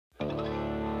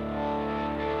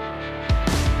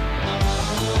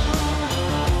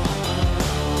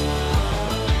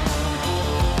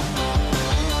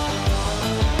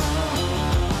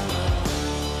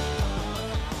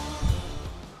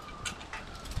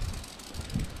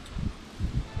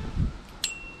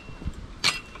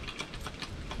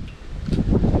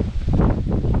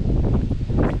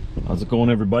How's it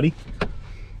going, everybody?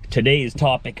 Today's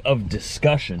topic of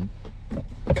discussion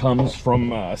comes from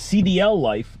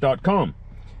CDLlife.com.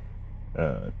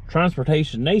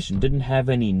 Transportation Nation didn't have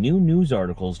any new news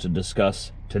articles to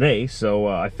discuss today, so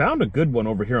I found a good one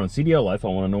over here on CDL Life. I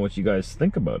want to know what you guys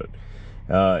think about it.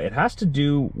 It has to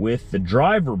do with the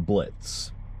driver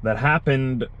blitz that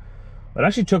happened, that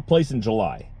actually took place in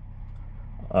July.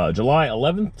 July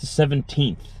 11th to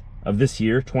 17th of this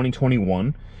year,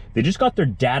 2021. They just got their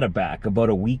data back about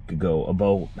a week ago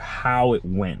about how it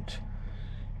went.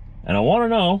 And I want to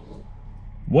know,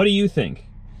 what do you think?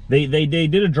 They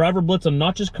did a driver blitz on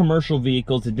not just commercial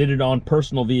vehicles, they did it on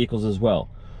personal vehicles as well.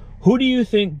 Who do you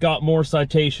think got more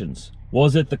citations?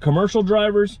 Was it the commercial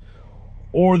drivers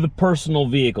or the personal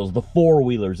vehicles, the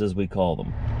four-wheelers as we call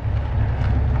them?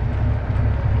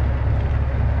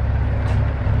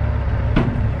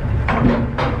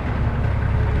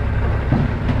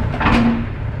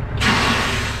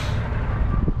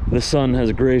 The sun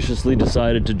has graciously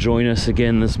decided to join us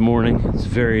again this morning. It's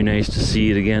very nice to see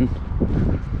it again.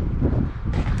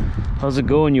 How's it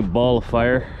going, you ball of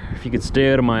fire? If you could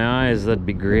stay out of my eyes, that'd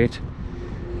be great.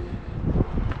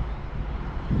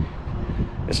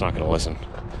 It's not gonna listen.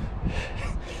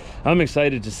 I'm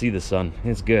excited to see the sun.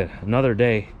 It's good. Another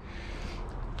day.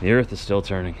 The earth is still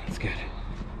turning. It's good.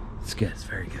 It's good. It's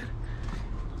very good.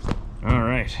 All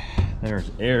right.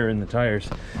 There's air in the tires.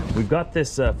 We've got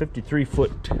this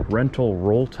 53-foot rental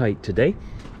roll tight today.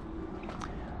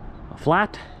 A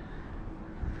flat.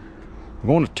 We're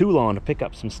going to Toulon to pick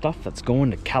up some stuff that's going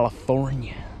to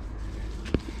California.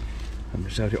 I'm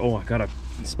just out here. Oh, I gotta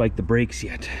spike the brakes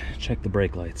yet. Check the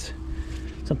brake lights.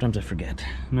 Sometimes I forget.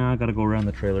 Now I gotta go around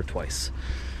the trailer twice.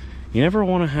 You never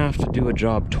want to have to do a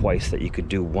job twice that you could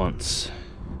do once.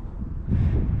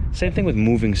 Same thing with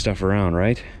moving stuff around,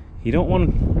 right? You don't want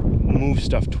to move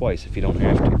stuff twice if you don't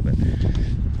have to, but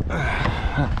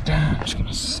I'm just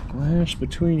gonna splash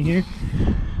between here.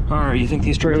 Alright, you think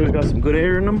these trailers got some good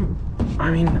air in them? I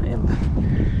mean,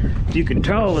 you can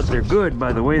tell that they're good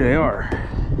by the way they are.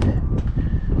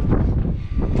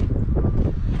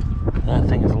 That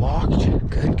thing is locked.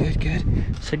 Good, good,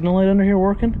 good. Signal light under here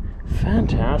working?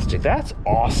 Fantastic. That's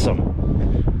awesome.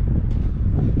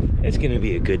 It's gonna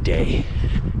be a good day.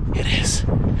 It is.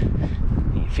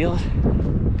 Feel it?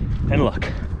 And look,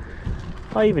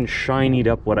 I even shinied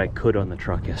up what I could on the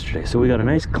truck yesterday. So we got a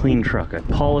nice clean truck. I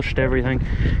polished everything,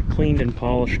 cleaned and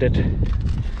polished it.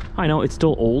 I know it's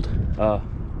still old.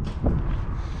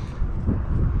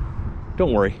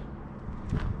 Don't worry.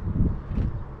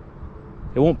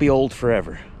 It won't be old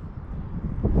forever.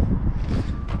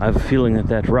 I have a feeling that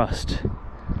that rust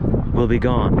will be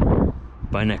gone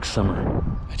by next summer.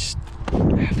 I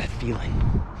have that feeling.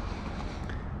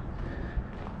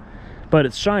 But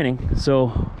it's shining, so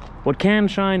what can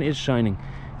shine is shining,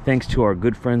 thanks to our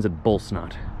good friends at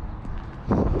Bullsnot.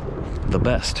 The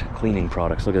best cleaning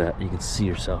products. Look at that. You can see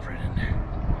yourself right in there.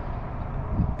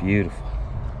 Beautiful.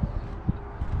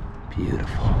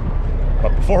 Beautiful.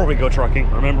 But before we go trucking,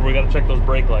 remember we gotta check those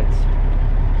brake lights.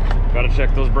 Gotta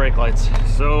check those brake lights.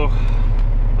 So,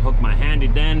 I hook my handy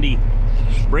dandy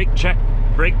brake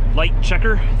light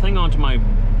checker thing onto my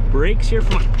brakes here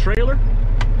for my trailer.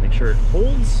 Make sure it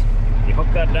holds. You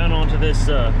hook that down onto this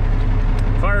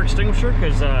fire extinguisher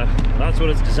because that's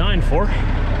what it's designed for.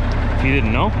 If you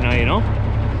didn't know, now you know.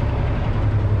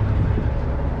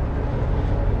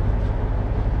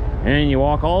 And you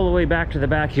walk all the way back to the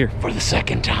back here for the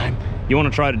second time. You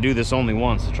want to try to do this only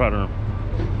once. Try to,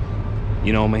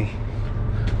 you know me,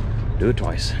 do it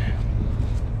twice.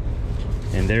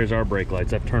 And there's our brake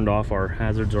lights. I've turned off our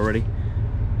hazards already.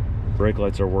 Brake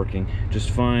lights are working just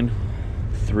fine.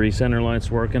 3 center lights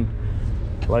working.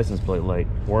 License plate light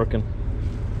working.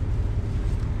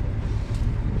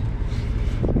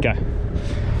 Okay,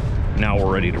 now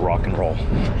we're ready to rock and roll.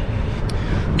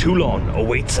 Toulon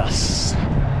awaits us.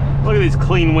 Look at these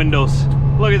clean windows.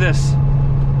 Look at this.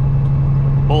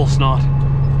 Bullsnot.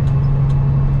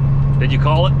 Did you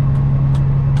call it?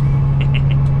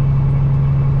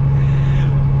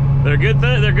 They're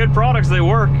good products. They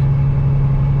work.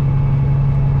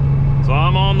 So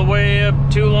I'm on the way up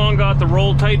Toulon, got the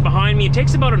roll tight behind me. It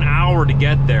takes about an hour to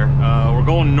get there. We're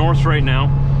going north right now.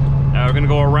 We're gonna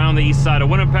go around the east side of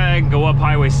Winnipeg, go up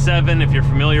Highway 7 if you're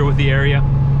familiar with the area.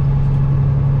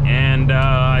 And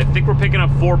I think we're picking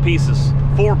up 4 pieces,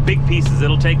 4 big pieces.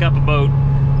 It'll take up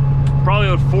probably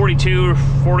about 42,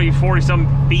 40 some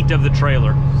feet of the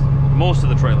trailer, most of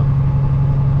the trailer.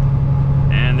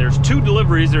 And there's 2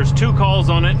 deliveries, there's 2 calls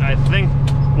on it. I think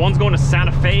one's going to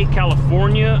Santa Fe,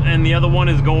 California, and the other one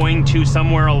is going to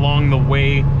somewhere along the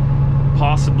way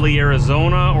possibly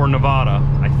Arizona or Nevada,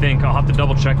 I think. I'll have to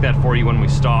double check that for you when we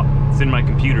stop. It's in my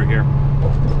computer here.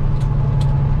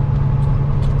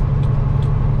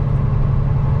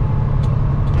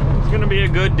 It's gonna be a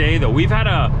good day though. We've had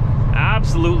a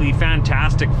absolutely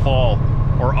fantastic fall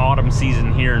or autumn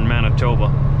season here in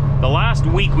Manitoba. The last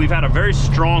week we've had a very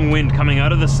strong wind coming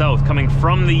out of the south, coming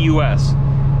from the US,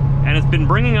 and it's been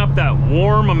bringing up that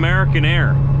warm American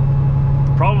air,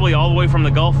 probably all the way from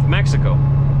the Gulf of Mexico.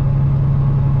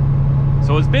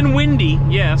 So it's been windy,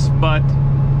 yes, but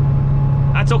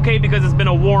that's okay because it's been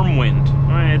a warm wind.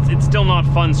 It's still not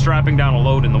fun strapping down a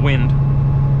load in the wind,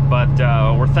 but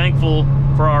we're thankful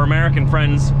for our American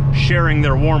friends sharing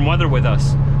their warm weather with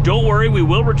us. Don't worry, we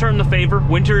will return the favor.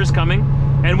 Winter is coming,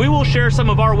 and we will share some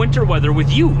of our winter weather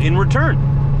with you in return.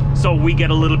 So we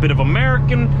get a little bit of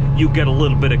American, you get a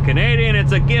little bit of Canadian.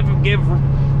 It's a give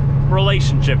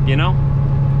relationship, you know?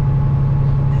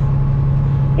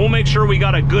 We'll make sure we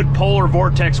got a good polar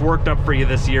vortex worked up for you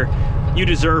this year. You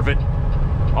deserve it.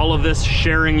 All of this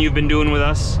sharing you've been doing with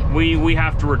us, we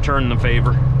have to return the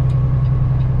favor.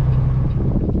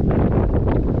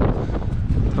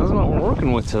 That's what we're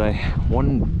working with today.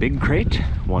 One big crate,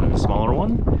 one smaller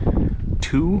one,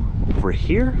 two over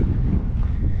here,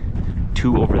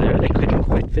 two over there. They couldn't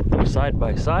quite fit them side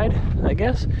by side, I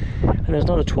guess. And there's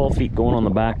another 12 feet going on the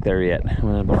back there yet. And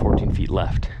then about 14 feet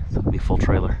left. So it'll be a full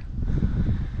trailer.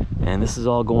 And this is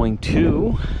all going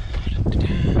to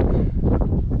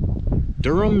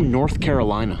Durham, North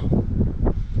Carolina. So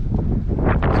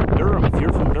Durham, if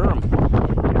you're from Durham,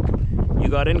 you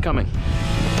got incoming.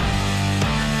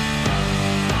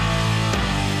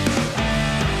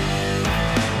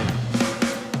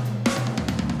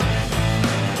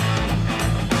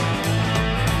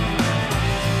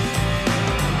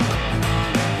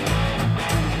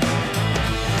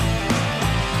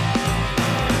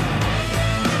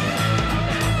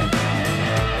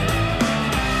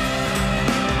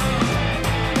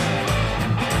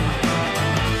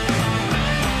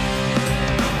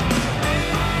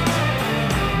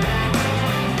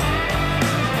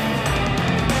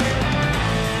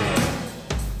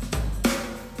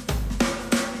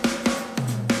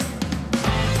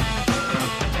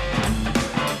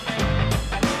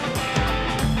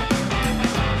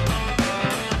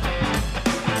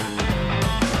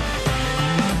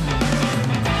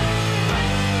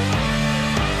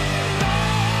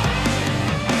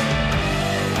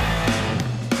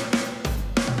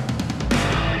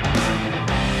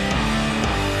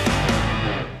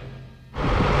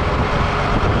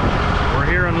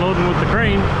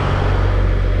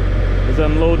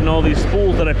 Unloading all these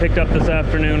spools that I picked up this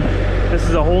afternoon. This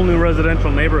is a whole new residential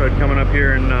neighborhood coming up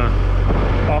here in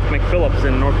off McPhillips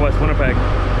in northwest Winnipeg.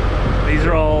 These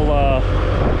are all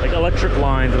like electric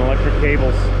lines and electric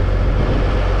cables.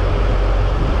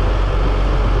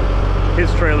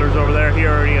 His trailer's over there. He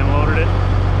already unloaded it.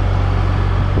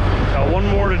 Got one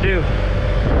more to do.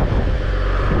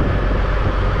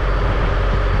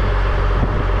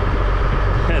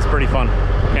 It's pretty fun.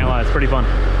 Can't lie, it's pretty fun.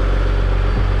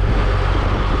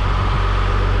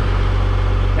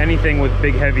 Anything with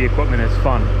big heavy equipment is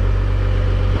fun,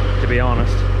 to be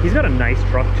honest. He's got a nice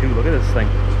truck too. Look at this thing.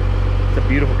 It's a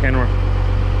beautiful Kenworth.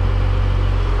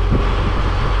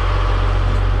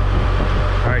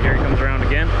 Alright, here he comes around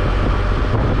again.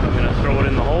 I'm gonna throw it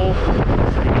in the hole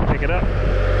so you can pick it up.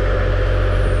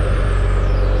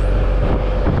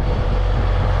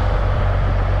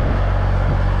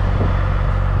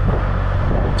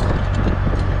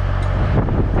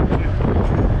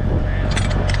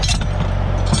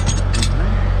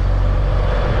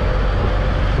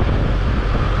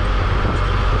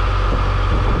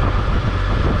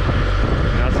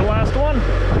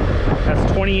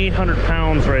 That's 2,800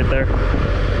 pounds right there.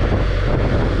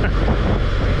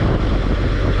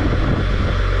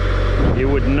 You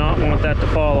would not want that to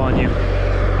fall on you.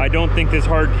 I don't think this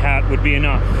hard hat would be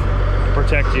enough to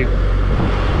protect you.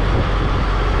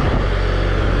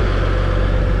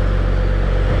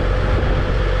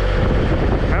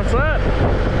 That's that.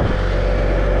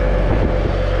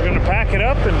 We're gonna pack it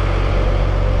up and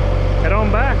head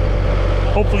on back.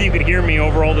 Hopefully you could hear me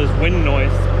over all this wind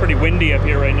noise. It's pretty windy up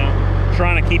here right now. I'm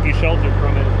trying to keep you sheltered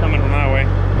from it. It's coming from my way.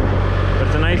 But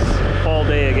it's a nice fall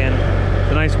day again.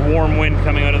 It's a nice warm wind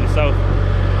coming out of the south.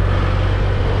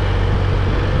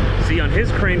 See, on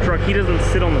his crane truck, he doesn't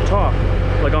sit on the top,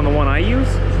 like on the one I use.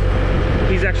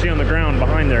 He's actually on the ground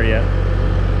behind there yet.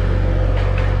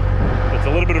 It's a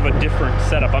little bit of a different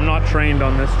setup. I'm not trained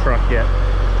on this truck yet.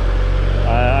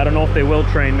 I don't know if they will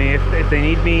train me. If they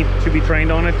need me to be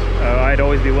trained on it, I'd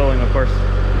always be willing, of course.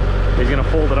 He's gonna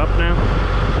fold it up now.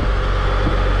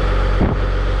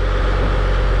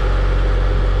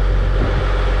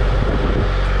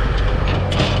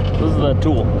 the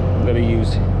tool that I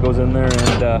use. Goes in there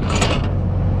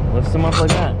and lifts them up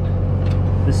like that.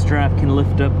 This strap can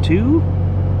lift up to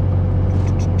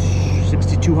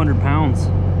 6,200 pounds.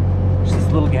 Just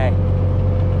this little guy.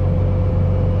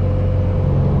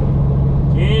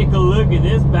 Take a look at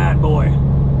this bad boy.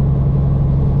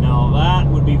 Now that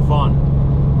would be fun.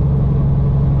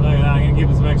 Look at that, I'm gonna give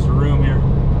it some extra room here.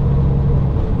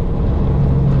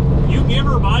 You give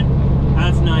her, bud.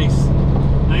 That's nice.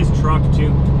 Nice truck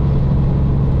too.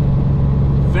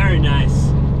 Very nice.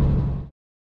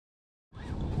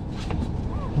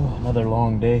 Oh, another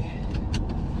long day.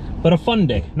 But a fun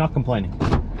day, not complaining.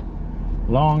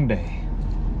 Long day.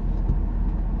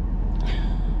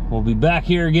 We'll be back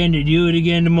here again to do it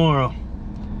again tomorrow.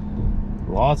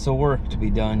 Lots of work to be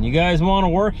done. You guys want to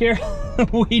work here?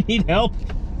 We need help.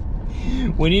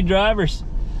 We need drivers.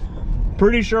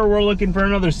 Pretty sure we're looking for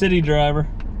another city driver.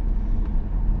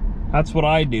 That's what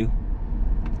I do.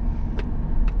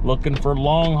 Looking for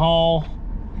long haul,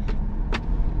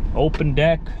 open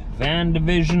deck, van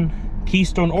division,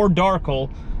 Keystone or Dark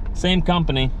Hull. Same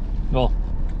company. Well,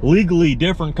 legally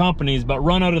different companies, but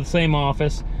run out of the same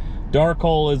office. Dark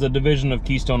Hull is a division of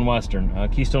Keystone Western.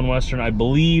 Keystone Western, I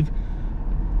believe,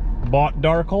 bought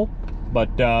Dark Hull,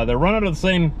 but they're run out of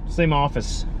the same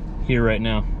office here right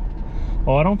now.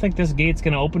 Oh, I don't think this gate's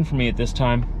gonna open for me at this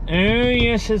time. Oh,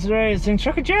 yes, it's right. It's in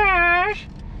Trucker Josh.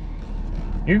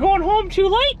 You're going home too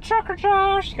late, Trucker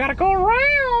Josh. You gotta go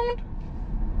around.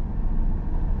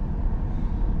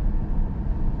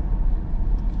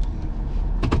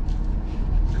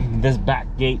 This back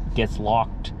gate gets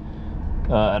locked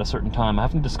at a certain time. I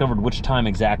haven't discovered which time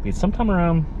exactly. It's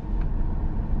sometime,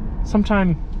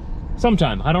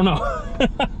 I don't know.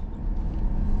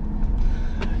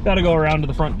 Gotta go around to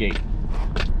the front gate.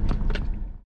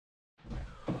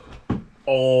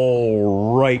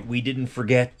 All right, we didn't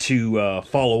forget to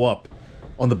follow up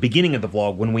on the beginning of the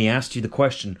vlog when we asked you the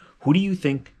question, who do you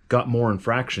think got more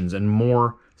infractions and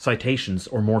more citations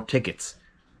or more tickets?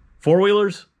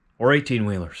 Four-wheelers or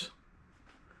 18-wheelers?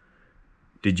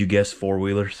 Did you guess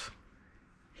four-wheelers?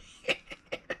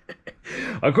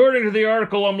 According to the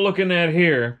article I'm looking at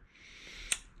here,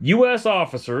 U.S.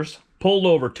 officers pulled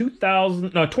over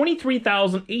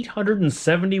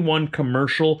 23,871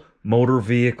 commercial motor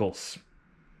vehicles.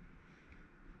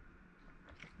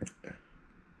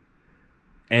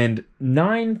 And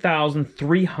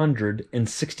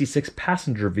 9,366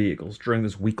 passenger vehicles during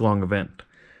this week-long event.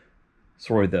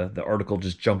 Sorry, the article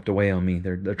just jumped away on me.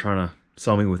 They're trying to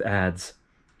sell me with ads.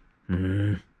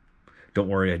 Don't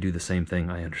worry, I do the same thing.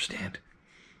 I understand.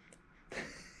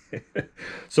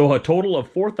 So a total of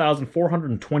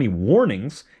 4,420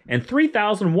 warnings and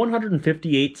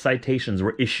 3,158 citations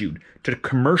were issued to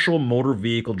commercial motor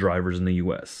vehicle drivers in the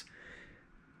U.S.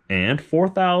 And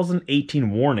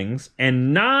 4,018 warnings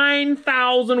and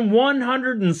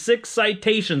 9,106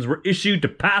 citations were issued to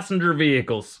passenger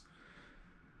vehicles.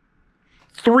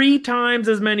 3 times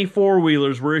as many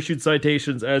four-wheelers were issued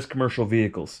citations as commercial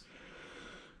vehicles.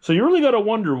 So you really got to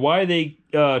wonder why they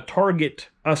target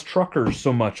us truckers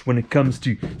so much when it comes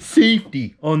to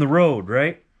safety on the road,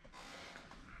 right?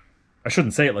 I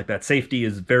shouldn't say it like that. Safety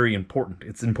is very important.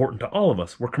 It's important to all of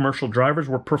us. We're commercial drivers.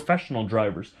 We're professional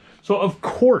drivers. So of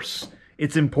course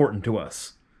it's important to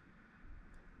us.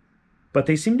 But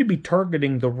they seem to be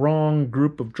targeting the wrong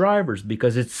group of drivers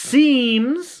because it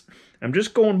seems, I'm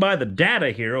just going by the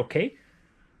data here, okay?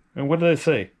 And what do they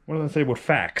say? What do they say about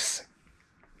facts?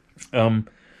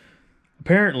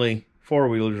 Apparently,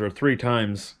 four-wheelers are 3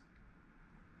 times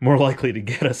more likely to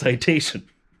get a citation.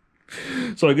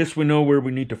 So I guess we know where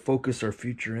we need to focus our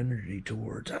future energy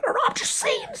towards. I don't know, I'm just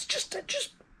saying, it's just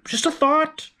a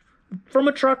thought from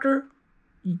a trucker.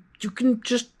 You can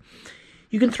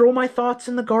throw my thoughts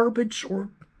in the garbage, or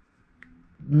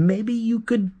maybe you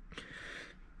could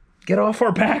get off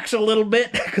our backs a little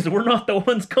bit, because we're not the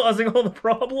ones causing all the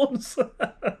problems.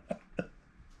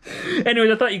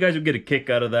 Anyways, I thought you guys would get a kick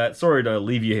out of that. Sorry to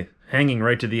leave you hanging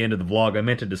right to the end of the vlog. I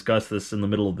meant to discuss this in the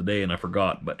middle of the day and I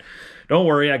forgot, but don't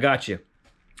worry, I got you.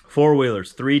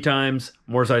 Four-wheelers, 3 times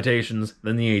more citations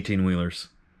than the 18-wheelers.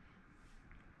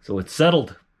 So it's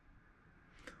settled.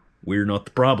 We're not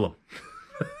the problem.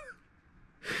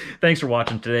 Thanks for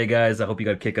watching today, guys. I hope you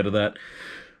got a kick out of that.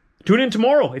 Tune in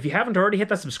tomorrow. If you haven't already, hit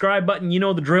that subscribe button. You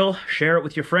know the drill. Share it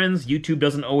with your friends. YouTube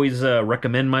doesn't always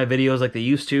recommend my videos like they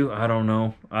used to. I don't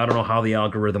know. I don't know how the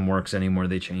algorithm works anymore.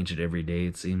 They change it every day,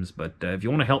 it seems. But if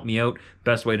you want to help me out,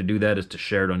 best way to do that is to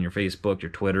share it on your Facebook, your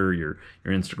Twitter, your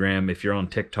Instagram. If you're on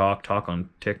TikTok, talk on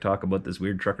TikTok about this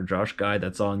weird Trucker Josh guy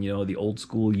that's on, you know, the old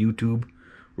school YouTube.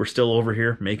 We're still over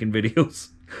here making videos.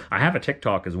 I have a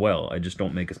TikTok as well. I just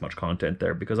don't make as much content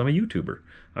there because I'm a YouTuber.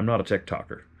 I'm not a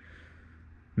TikToker.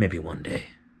 Maybe one day.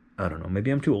 I don't know.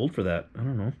 Maybe I'm too old for that. I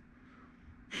don't know.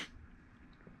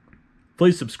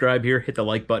 Please subscribe here. Hit the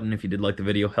like button if you did like the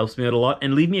video. Helps me out a lot.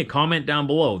 And leave me a comment down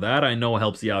below. That I know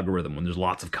helps the algorithm when there's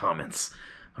lots of comments.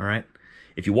 All right?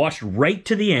 If you watched right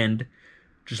to the end,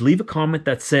 just leave a comment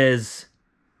that says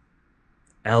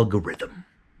algorithm.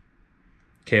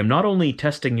 Okay, I'm not only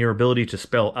testing your ability to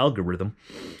spell algorithm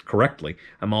correctly,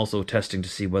 I'm also testing to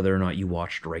see whether or not you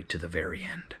watched right to the very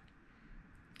end.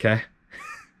 Okay?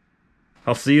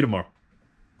 I'll see you tomorrow.